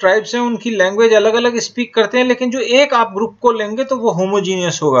अलग ट्राइब्स हैं उनकी लैंग्वेज अलग अलग स्पीक करते हैं, लेकिन जो एक आप ग्रुप को लेंगे तो वो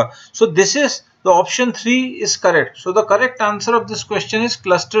होमोजीनियस होगा। So this is the option 3 is correct. So the correct answer of this question is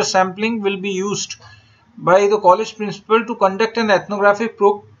cluster sampling will be used by the college principal to conduct an ethnographic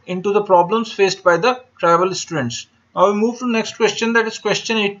probe into the problems faced by the tribal students. Now we move to next question, that is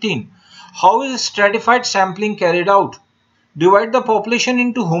question 18। How is stratified sampling carried out? Divide the population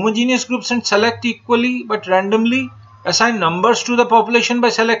into homogeneous groups and select equally but randomly. Assign numbers to the population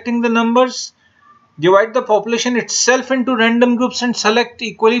by selecting the numbers. Divide the population itself into random groups and select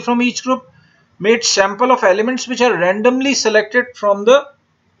equally from each group. Made sample of elements which are randomly selected from the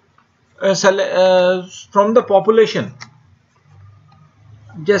population.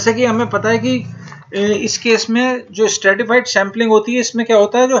 जैसे कि हमें पता है कि इस case में जो stratified sampling होती है, इसमें क्या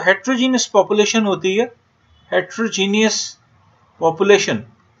होता है, जो हेट्रोजीनियस पॉपुलेशन होती है, हेट्रोजीनियस पॉपुलेशन,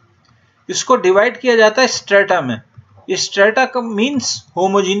 इसको डिवाइड किया जाता है स्ट्रेटा में। ये स्ट्रेटा का मीन्स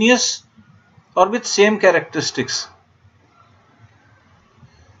होमोजीनियस और with same characteristics.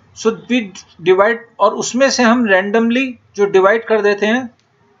 So we divide, और उसमें से हम रैंडमली जो डिवाइड कर देते हैं,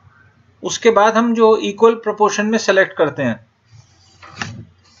 उसके बाद हम जो इक्वल प्रोपोर्शन में सेलेक्ट करते हैं।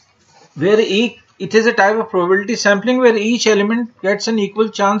 Where it is a type of probability sampling where each element gets an equal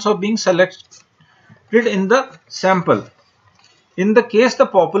chance of being selected in the sample. In the case the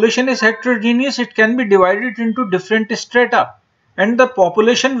population is heterogeneous, it can be divided into different strata, and the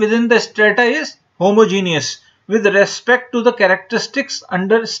population within the strata is homogeneous with respect to the characteristics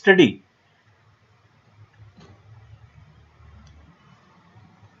under study.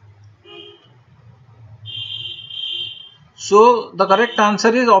 So the correct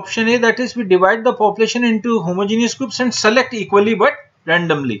answer is option A, that is we divide the population into homogeneous groups and select equally but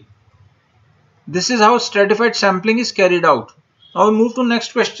randomly. This is how stratified sampling is carried out. Now we move to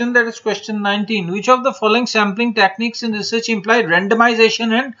next question, that is question 19. Which of the following sampling techniques in research imply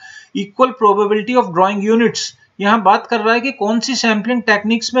randomization and equal probability of drawing units? यहाँ बात कर रहा है कि कौन सी sampling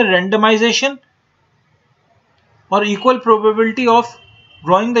techniques में randomization और equal probability of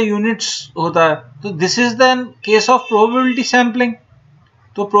drawing the units होता है। तो this is the case of probability sampling.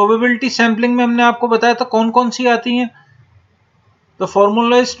 तो probability sampling में हमने आपको बताया था कौन कौन सी आती हैं। The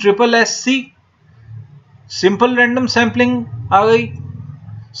formula is SSC. Simple random sampling आ गई,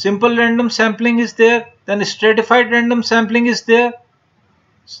 simple random sampling is there, then stratified random sampling is there,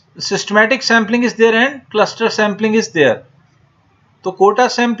 systematic sampling is there, and cluster sampling is there. तो quota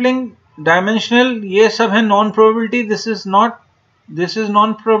sampling, dimensional, ये सब है non probability, this is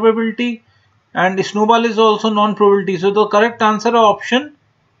non probability, and snowball is also non probability. So the correct answer are option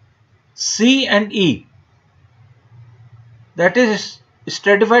C and E, that is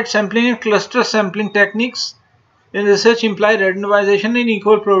stratified sampling and cluster sampling techniques in research imply randomization and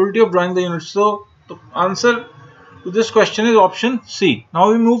equal probability of drawing the units. So the answer to this question is option C.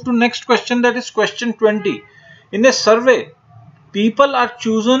 Now we move to next question, that is question 20. In a survey, people are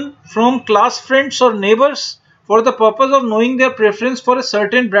chosen from class friends or neighbors for the purpose of knowing their preference for a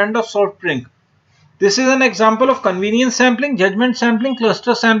certain brand of soft drink. This is an example of convenience sampling, judgment sampling,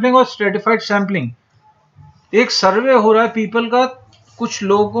 cluster sampling और stratified sampling. एक सर्वे हो रहा है people का, कुछ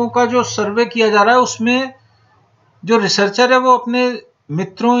लोगों का जो सर्वे किया जा रहा है, उसमें जो रिसर्चर है वो अपने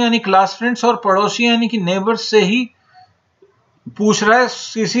मित्रों यानी क्लास फ्रेंड्स और पड़ोसी यानी कि नेबर्स से ही पूछ रहा है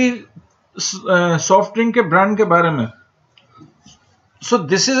किसी सॉफ्ट ड्रिंक के ब्रांड के बारे में. So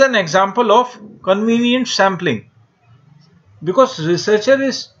this is an example of convenient sampling. because researcher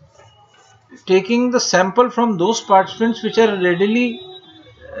is taking the sample from those participants which are readily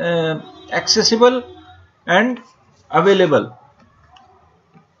accessible and available.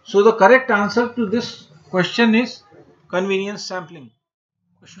 So the correct answer to this question is convenience sampling.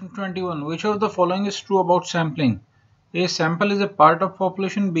 Question 21. Which of the following is true about sampling? A. Sample is a part of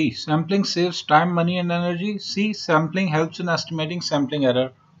population. B. Sampling saves time, money and energy. C. Sampling helps in estimating sampling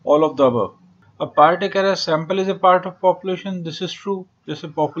error. All of the above. A part कह रहा है sample is a part of population. This is true.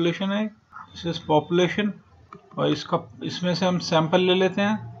 जैसे population है, this is population और इसमें से हम sample ले लेते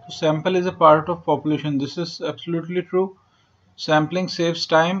हैं तो sample is a part of population. This is absolutely true. Sampling saves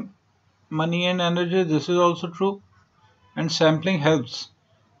time, money and energy. This is also true. And sampling helps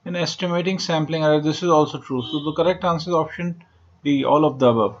in estimating sampling error. This is also true. So the correct answer is option B, all of the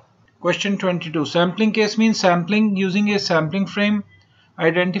above. Question 22. Sampling case means sampling using a sampling frame.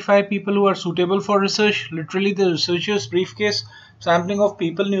 Identify people who are suitable for research. Literally the researcher's briefcase. Sampling of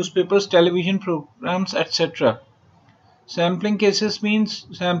people, newspapers, television programs, etc. Sampling cases means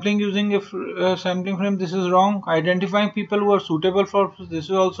sampling using a sampling frame. This is wrong. Identifying people who are suitable for this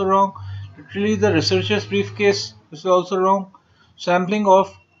is also wrong. Literally the researcher's briefcase. This is also wrong. Sampling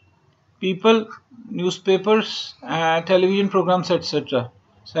of people, newspapers, television programs, etc.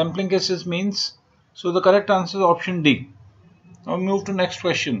 Sampling cases means. So the correct answer is option D. Now we move to next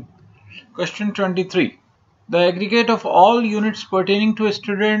question. Question 23. The aggregate of all units pertaining to a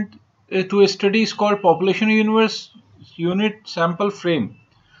study is called population universe, unit, sample, frame.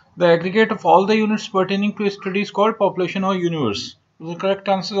 The aggregate of all the units pertaining to a study is called population or universe. The correct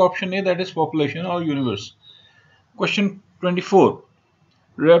answer is option A, that is population or universe. Question 24.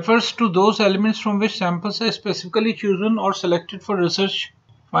 Refers to those elements from which samples are specifically chosen or selected for research.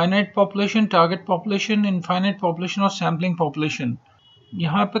 Finite population, target population, infinite population और sampling population.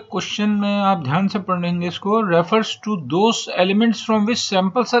 यहाँ पे question में आप ध्यान से पढ़ेंगे इसको. Refers to those elements from which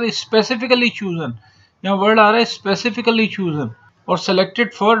samples are specifically chosen. यहाँ वर्ड आ रहा है specifically chosen or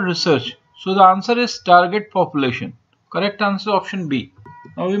selected for research. So the answer is target population. Correct answer option B.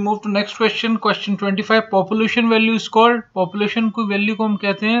 Now we move to next question. Question 25. Population value is called. Population को value को हम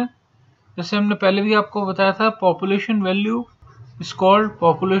कहते हैं, जैसे हमने पहले भी आपको बताया था, population value is called.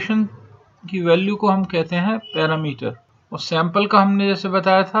 Population की value को हम कहते हैं पैरामीटर, और सैंपल का हमने जैसे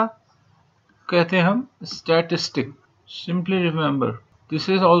बताया था कहते हैं हम statistic. Simply remember this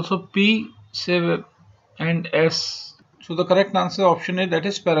is also P, say and S. So the correct answer option A, that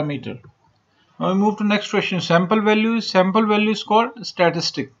is parameter. Now we move to next question. Sample value is called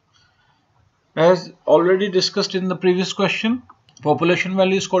statistic. As already discussed in the previous question, population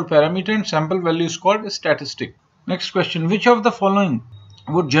value is called parameter and sample value is called statistic. Next question. Which of the following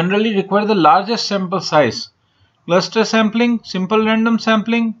would generally require the largest sample size? Cluster sampling, simple random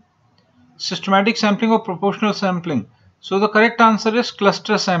sampling, systematic sampling और proportional sampling. So the correct answer is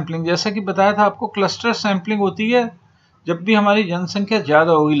cluster sampling. जैसा कि बताया था आपको, cluster sampling होती है जब भी हमारी जनसंख्या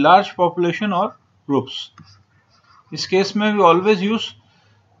ज़्यादा होगी, लार्ज पॉपुलेशन और ग्रुप्स. इस केस में we always use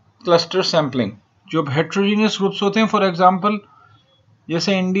cluster sampling. जो हेट्रोजीनियस ग्रुप्स होते हैं, फॉर एग्जांपल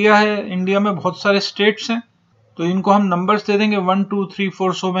जैसे इंडिया है, इंडिया में बहुत सारे स्टेट्स हैं, तो इनको हम नंबर्स दे देंगे 1 2 3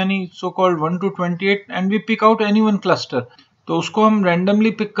 4 so many, so called 1 to 28, and we pick out any one cluster. तो उसको हम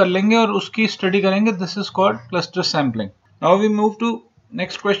रैंडमली पिक कर लेंगे और उसकी स्टडी करेंगे. This is called cluster sampling. Now we move to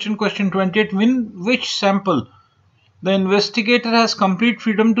next question. Question 28. Win which sample the investigator has complete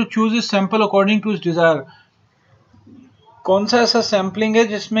freedom to choose his sample according to his desire. कौन सा ऐसा sampling है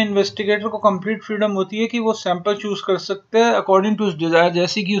जिसमें इन्वेस्टिगेटर को complete freedom होती है कि वो सैंपल चूज कर सकते हैं अकॉर्डिंग टू हिज डिजायर,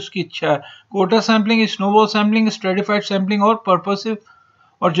 जैसी कि उसकी इच्छा है? Kota sampling, snowball sampling, stratified sampling और पर्पसिव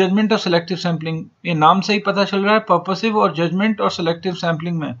और जजमेंट और सेलेक्टिव सैम्पलिंग. ये नाम से ही पता चल रहा है, पर्पसिव और जजमेंट और सेलेक्टिव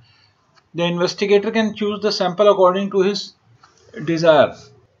सैम्पलिंग में the investigator can choose the sample according to his Dzire.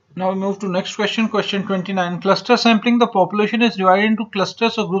 Now we move to next question. Question 29. Cluster sampling. The population is divided into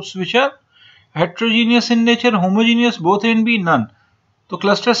clusters or groups which are heterogeneous in nature, homogeneous, both A and B, none. तो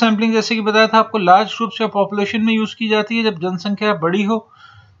cluster sampling जैसे कि बताया था आपको, large groups या population में use की जाती है जब जनसंख्या बड़ी हो,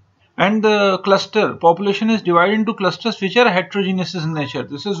 and the cluster population is divided into clusters which are heterogeneous in nature.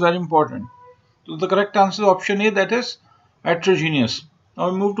 This is very important. So the correct answer is option A, that is heterogeneous.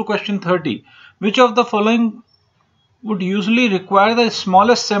 Now we move to question 30. Which of the following would usually require the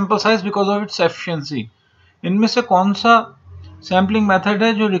smallest sample size because of its efficiency? इनमें से कौन सा sampling method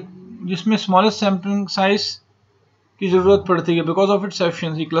है जो जिसमें smallest sampling size की जरूरत पड़ती है because of its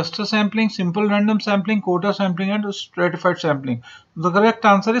efficiency? Cluster sampling, simple random sampling, Kota sampling and stratified sampling. The correct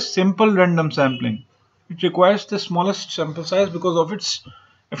answer is simple random sampling. It requires the smallest sample size because of its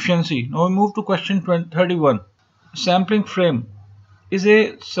efficiency. Now we move to question 31. Sampling frame is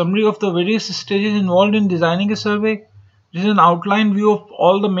a summary of the various stages involved in designing a survey. This is an outline view of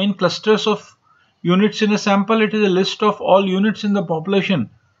all the main clusters of units in a sample. It is a list of all units in the population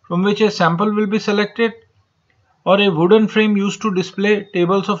from which a sample will be selected, or a wooden frame used to display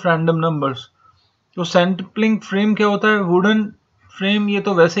tables of random numbers. तो sampling frame क्या होता है? Wooden frame, ये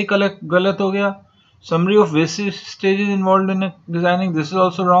तो वैसे ही गलत हो गया. Summary of basic stages involved in designing, this is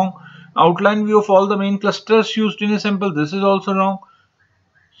also wrong. Outline view of all the main clusters used in a sample, this is also wrong.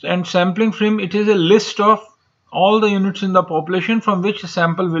 And sampling frame, it is a list of all the units in the population from which a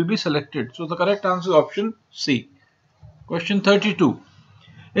sample will be selected. So the correct answer is option C. Question 32.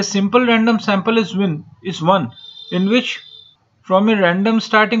 A simple random sample is one in which from a random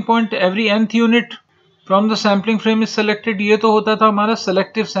starting point every nth unit from the sampling frame is selected. ये तो होता था हमारा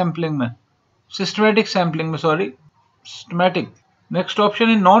selective sampling में, systematic sampling में, sorry, systematic. Next option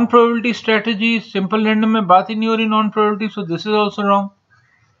in non-probability strategy, simple random में बात ही नहीं हो रही non-probability, so this is also wrong.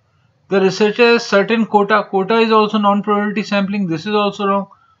 The researcher has certain quota. Quota is also non-probability sampling. This is also wrong.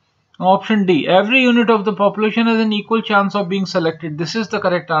 Option D. Every unit of the population has an equal chance of being selected. This is the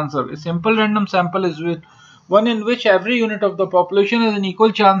correct answer. A simple random sample is one in which every unit of the population has an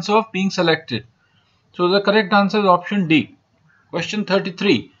equal chance of being selected. So the correct answer is option D. Question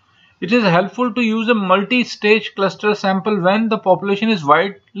 33. It is helpful to use a multi-stage cluster sample when the population is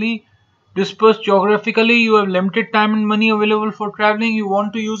widely dispersed geographically, you have limited time and money available for traveling, you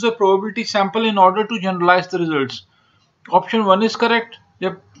want to use a probability sample in order to generalize the results. Option 1 is correct.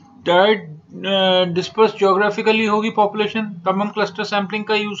 जब dispersed geographically होगी population तब हम cluster sampling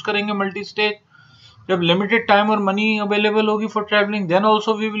का use करेंगे multi-stage. जब limited time और money available होगी for traveling, then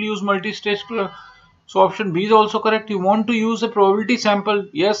also we will use multi-stage. So option B is also correct. You want to use a probability sample.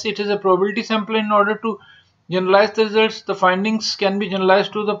 Yes, it is a probability sample in order to generalize the results. The findings can be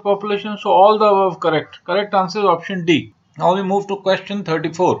generalized to the population. So all the above correct. Correct answer is option D. Now we move to question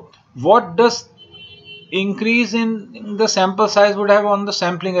 34. What does increase in the sample size would have on the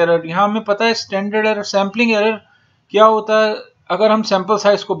sampling error? यहाँ हमें पता है standard error, sampling error क्या होता है अगर हम sample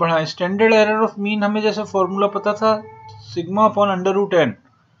size को बढ़ाएं. Standard error of mean हमें जैसे formula पता था, sigma upon under root n.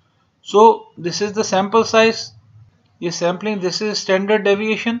 So this is the sample size. This sampling, this is standard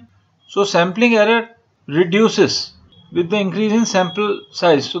deviation. So sampling error reduces with the increase in sample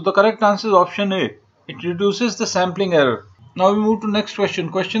size. So the correct answer is option A. It reduces the sampling error. Now we move to next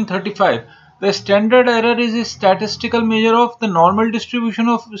question. Question 35. The standard error is a statistical measure of the normal distribution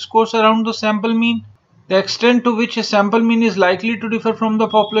of scores around the sample mean. The extent to which a sample mean is likely to differ from the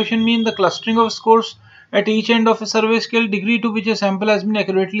population mean, the clustering of scores at each end of a survey scale, degree to which a sample has been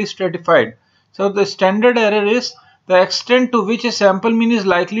accurately stratified. So the standard error is the extent to which a sample mean is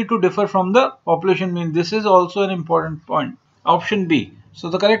likely to differ from the population mean. This is also an important point. Option B. So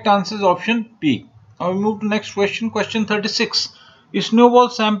the correct answer is option B. Now we move to next question. Question 36. Snowball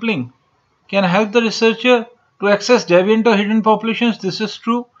sampling can help the researcher to access deviant or hidden populations. This is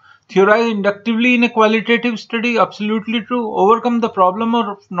true. Theorize inductively in a qualitative study. Absolutely true. Overcome the problem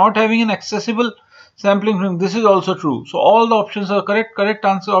of not having an accessible sampling frame. This is also true. So all the options are correct. Correct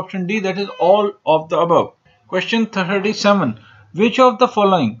answer option D. That is all of the above. Question 37. Which of the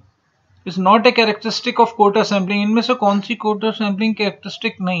following is not a characteristic of quota sampling? इनमें से कौन सी quota sampling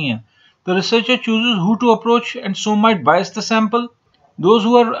characteristic नहीं है? The researcher chooses who to approach and so might bias the sample. Those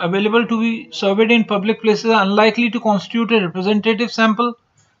who are available to be surveyed in public places are unlikely to constitute a representative sample.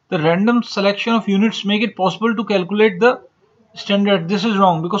 The random selection of units make it possible to calculate the standard. This is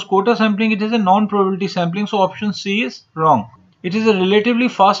wrong because quota sampling, it is a non-probability sampling, so option C is wrong. It is a relatively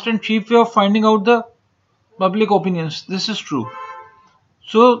fast and cheap way of finding out the public opinions. This is true.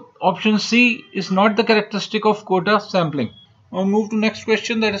 So option C is not the characteristic of quota sampling. Now move to next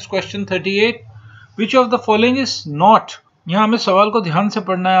question, that is question 38. Which of the following is not, यहाँ हमें सवाल को ध्यान से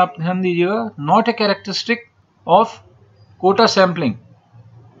पढ़ना है, आप ध्यान दीजिएगा, not a characteristic of quota sampling.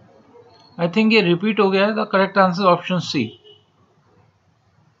 I think ये repeat हो गया है. The correct answer is option C.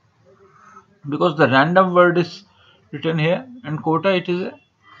 Because the random word is written here and quota, it is a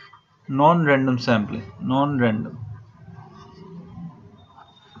non-random sampling. Non-random.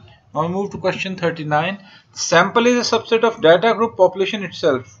 Now we move to question 39. Sample is a subset of data group population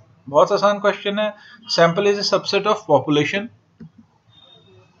itself. बहुत आसान question है. Sample is a subset of population.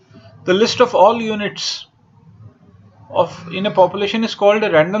 The list of all units in a population is called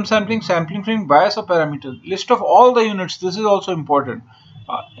a random sampling, sampling frame, bias or parameter. List of all the units, this is also important.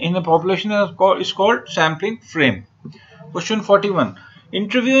 In a population is called sampling frame. Question 41.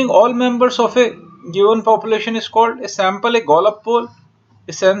 Interviewing all members of a given population is called a sample, a Gallup poll,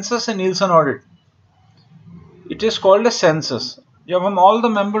 a census, a Nielsen audit. It is called a census. जब हम all the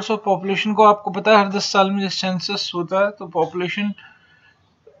members of population को, आपको पता है हर 10 साल में census होता है, तो population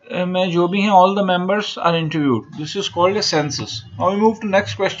में जो भी हैं, all the members are interviewed. This is called a census. Now we move to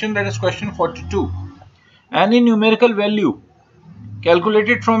next question, that is question 42. Any numerical value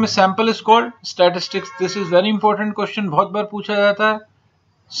calculated from a sample is called statistics. This is very important question, बहुत बार पूछा जाता है.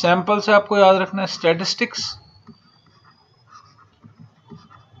 Sample से आपको याद रखना है statistics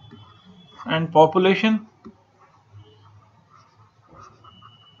and population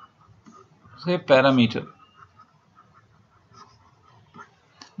say parameter.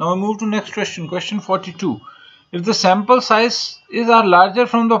 Now we move to next question, question 42. If the sample size are larger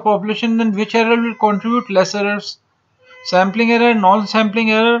from the population, then which error will contribute less errors? Sampling error, non-sampling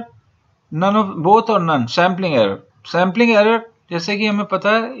error, none of both or none. Sampling error. Sampling error, जैसे कि हमें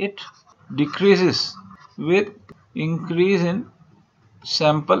पता है, it decreases with increase in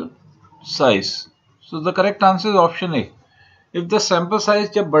sample size. So the correct answer is option A. If the sample size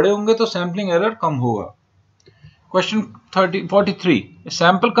जब बड़े होंगे तो sampling error कम होगा. Question 43. A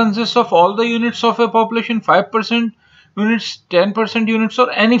sample consists of all the units of a population, 5% units, 10% units, or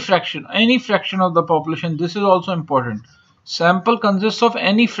any fraction of the population. This is also important. Sample consists of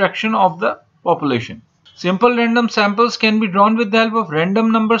any fraction of the population. Simple random samples can be drawn with the help of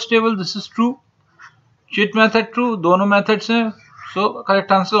random numbers table. This is true. Chit method true. दोनों methods हैं. So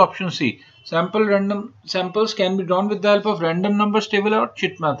correct answer option C. Random samples can be drawn with the help of random numbers table or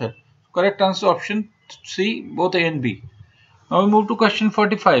chit method. Correct answer option C, both A and B. Now we move to question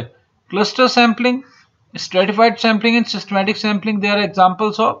 45. Cluster sampling, stratified sampling and systematic sampling. They are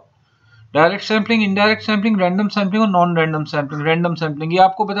examples of direct sampling, indirect sampling, random sampling और non-random sampling. Random sampling, ये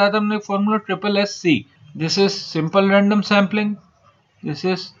आपको बताया था हमने formula SSC. This is simple random sampling. This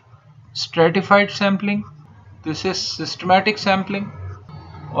is stratified sampling. This is systematic sampling.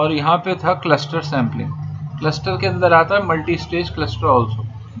 और यहाँ पे था cluster sampling. Cluster के अंदर आता है multi-stage cluster also.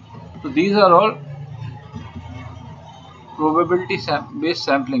 So these are all probability based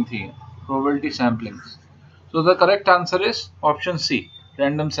sampling थी, probability samplings. So the correct answer is option C,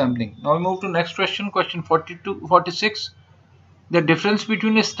 random sampling. Now we move to next question, question 46. The difference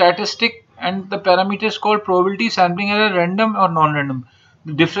between a statistic and the parameter is called probability, sampling error, random or non-random.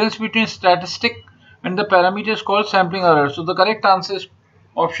 The difference between statistic and the parameter is called sampling error. So the correct answer is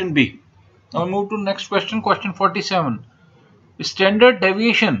option B. Now we move to next question, question 47. Standard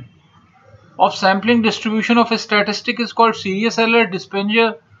deviation of sampling distribution of a statistic is called serious error,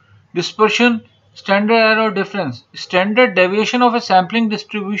 dispersion, standard error, difference. Standard deviation of a sampling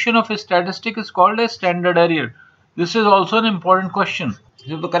distribution of a statistic is called a standard error. This is also an important question.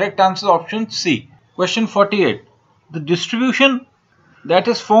 So the correct answer is option C. Question 48. The distribution that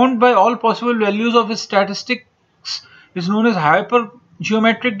is formed by all possible values of a statistics is known as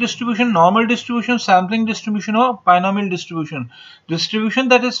hypergeometric distribution, normal distribution, sampling distribution, or binomial distribution. Distribution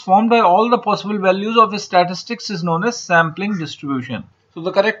that is formed by all the possible values of a statistics is known as sampling distribution. So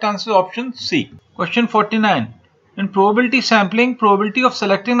the correct answer is option C. Question 49. In probability sampling, probability of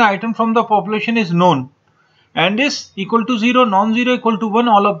selecting the item from the population is known and is equal to 0, non-zero, equal to 1,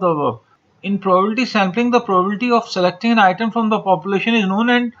 all of the above. In probability sampling, the probability of selecting an item from the population is known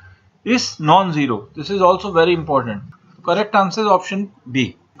and is non-zero. This is also very important. The correct answer is option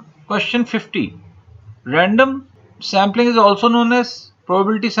B. Question 50. Random sampling is also known as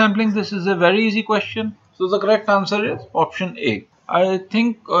probability sampling. This is a very easy question. So the correct answer is option A. I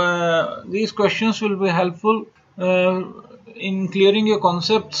think these questions will be helpful in clearing your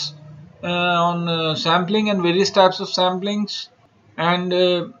concepts on sampling and various types of samplings. And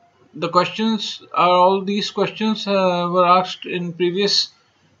the questions are, all these questions were asked in previous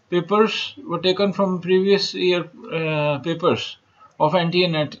papers, were taken from previous year papers of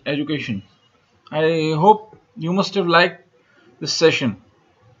NTA NET education. I hope you must have liked this session.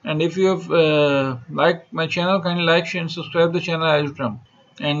 And if you have liked my channel, kindly like, share and subscribe the channel as well.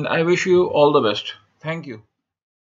 And I wish you all the best. Thank you.